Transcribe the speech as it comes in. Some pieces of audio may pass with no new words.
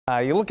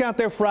You look out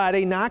there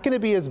Friday, not going to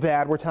be as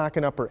bad. We're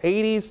talking upper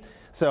 80s,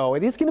 so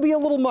it is going to be a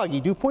little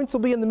muggy. Dew points will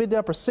be in the mid to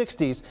upper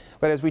 60s,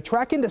 but as we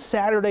track into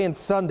Saturday and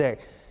Sunday,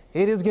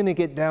 it is going to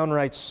get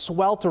downright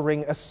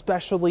sweltering,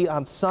 especially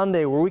on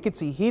Sunday, where we could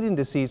see heat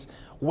indices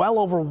well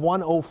over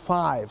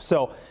 105.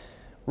 So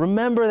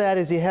remember that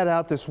as you head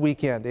out this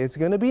weekend. It's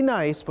going to be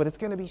nice, but it's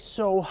going to be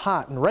so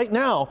hot. And right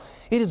now,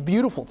 it is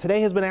beautiful.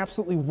 Today has been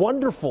absolutely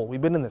wonderful.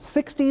 We've been in the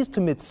 60s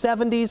to mid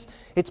 70s.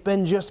 It's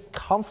been just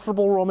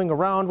comfortable roaming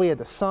around. We had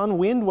the sun.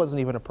 Wind wasn't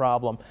even a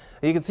problem.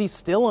 You can see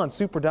still on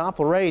Super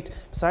Doppler 8,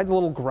 besides a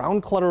little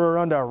ground clutter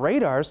around our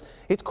radars,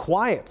 it's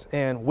quiet.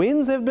 And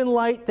winds have been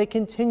light. They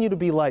continue to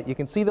be light. You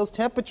can see those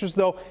temperatures,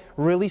 though,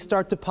 really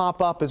start to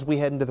pop up as we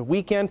head into the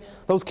weekend.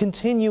 Those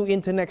continue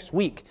into next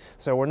week.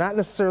 So we're not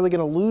necessarily going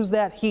to lose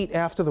that heat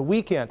after the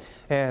weekend.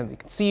 And you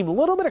can see a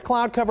little bit of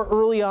cloud cover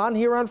early on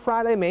here on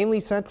Friday, mainly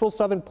central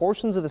southern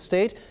portions of the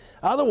state.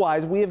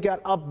 Otherwise, we have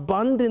got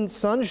abundant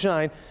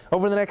sunshine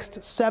over the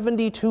next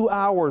 72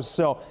 hours.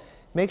 So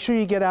make sure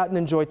you get out and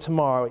enjoy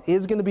tomorrow. It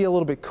is going to be a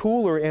little bit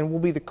cooler and will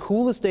be the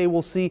coolest day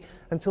we'll see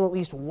until at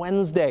least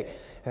Wednesday.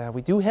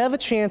 We do have a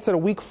chance at a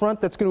weak front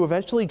that's going to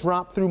eventually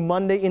drop through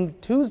Monday into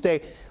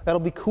Tuesday. That'll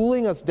be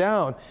cooling us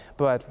down,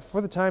 but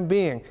for the time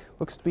being,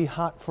 looks to be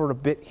hot for a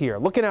bit here.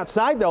 Looking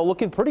outside, though,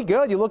 looking pretty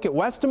good. You look at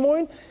West Des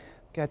Moines,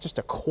 got just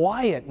a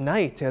quiet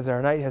night as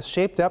our night has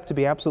shaped up to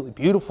be absolutely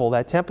beautiful.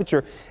 That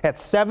temperature at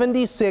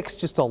 76,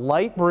 just a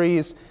light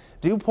breeze.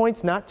 Dew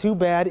points not too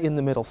bad in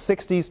the middle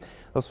 60s.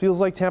 Those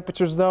feels like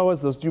temperatures, though,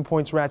 as those dew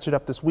points ratchet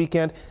up this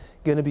weekend.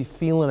 Going to be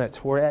feeling it.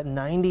 We're at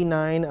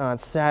 99 on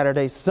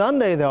Saturday.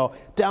 Sunday, though,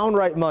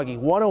 downright muggy,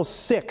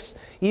 106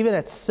 even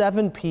at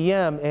 7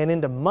 p.m. and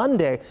into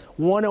Monday,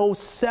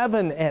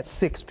 107 at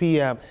 6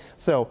 p.m.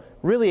 So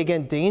really,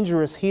 again,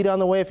 dangerous heat on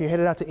the way if you're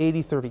headed out to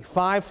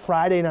 80-35.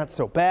 Friday, not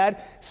so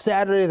bad.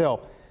 Saturday,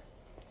 though,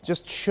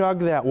 just chug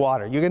that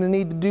water. You're going to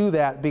need to do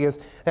that because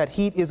that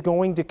heat is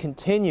going to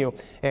continue.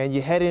 And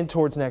you head in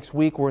towards next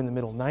week. We're in the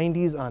middle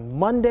 90s on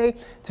Monday.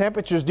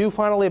 Temperatures do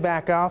finally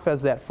back off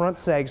as that front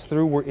sags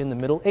through. We're in the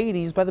middle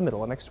 80s by the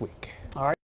middle of next week. All right.